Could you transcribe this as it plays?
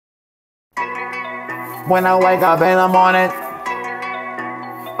When I wake up in the morning,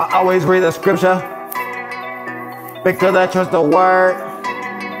 I always read the scripture, because I trust the word,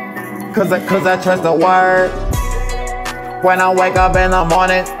 cause I trust the word. When I wake up in the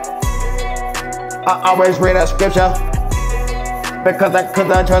morning, I always read the scripture, because I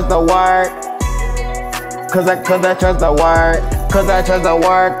trust the word, cause I trust the word, cause I trust the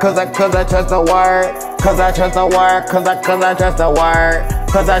word, cause I trust the word, cause I trust the word, cause I trust the word,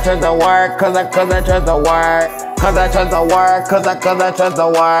 cause I trust the word, cause I trust the word, cause I trust the word, cause I trust the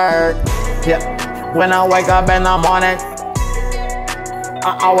word. Yeah. When I wake up in the morning,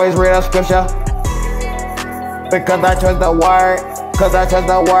 I always read a scripture, because I trust the word, cause I trust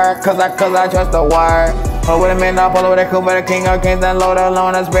the word, cause I trust the word. Pull with a man, I pull with a cool, with a king of kings and Lord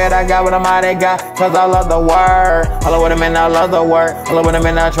alone. The spirit I got with a mighty God, cause I love the word. All with a man, I love the word. All with a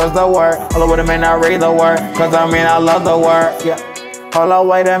man, I trust the word. All with a man, I read the word, cause I love the word. Yeah. Hold on,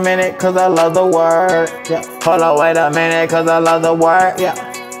 wait a minute, cause I love the word. Yeah. Hold on, wait a minute, cause I love the word. Yeah.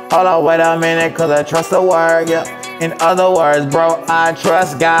 Hold on, wait a minute, cause I trust the word. Yeah. In other words, bro, I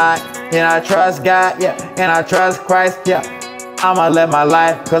trust God. And I trust God. Yeah. And I trust Christ. Yeah. I'ma live my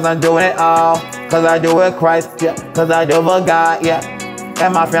life, cause I'm doing it all, cause I do it Christ, yeah, cause I do it for God, yeah.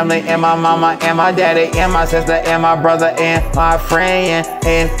 And my family, and my mama, and my daddy, and my sister, and my brother, and my friend,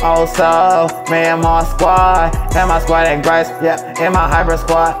 and also, man, my squad, and my squad in Christ, yeah, and my hyper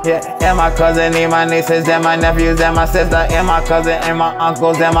squad, yeah, and my cousin, and my nieces, and my nephews, and my sister, and my cousin, and my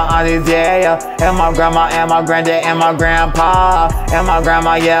uncles, and my aunties, yeah, and my grandma, and my granddad, and my grandpa, and my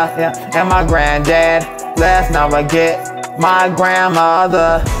grandma, yeah, and my granddad. Let's not forget my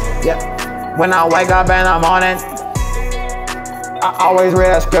grandmother, yeah. When I wake up in the morning, I always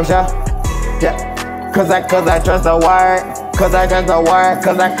read a scripture, yeah. Cause I trust the word, cause I trust the word,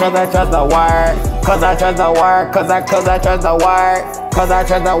 cause I trust the word, cause I trust the word, cause I trust the word, cause I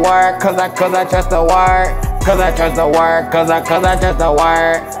trust the word, cause I trust the word, cause I trust the word, cause I trust the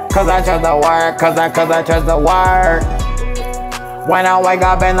word, cause I trust the word, cause I trust the word. When I wake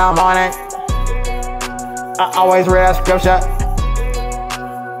up in the morning, I always read a scripture,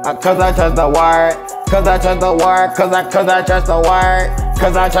 cause I trust the word, cause I trust the word, cause I trust the word,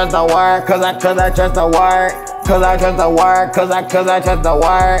 cause I trust the word, cause I trust the word, cause I trust the word, cause I trust the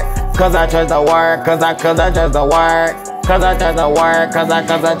word, cause I trust the word, cause I trust the word, cause I trust the word, cause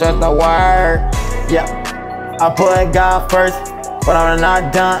I trust the word. Yeah, I put God first, but I'm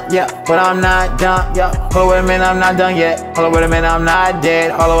not done, yeah, but I'm not done, yeah. Hold with me, I'm not done yet. Hold with me, I'm not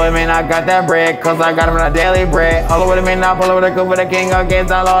dead. Hold with me, I got that bread, cause I got it from the daily bread. Hold with me, I pull with the good with the king against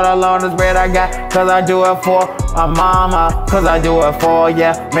the Lord alone. This bread I got, cause I do it for my mama, cause I do it for,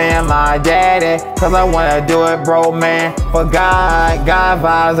 yeah, man, my daddy, cause I wanna do it, bro, man, for God. God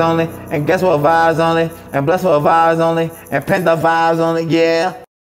vibes only, and guess what vibes only, and bless what vibes only, and Penta vibes only, yeah.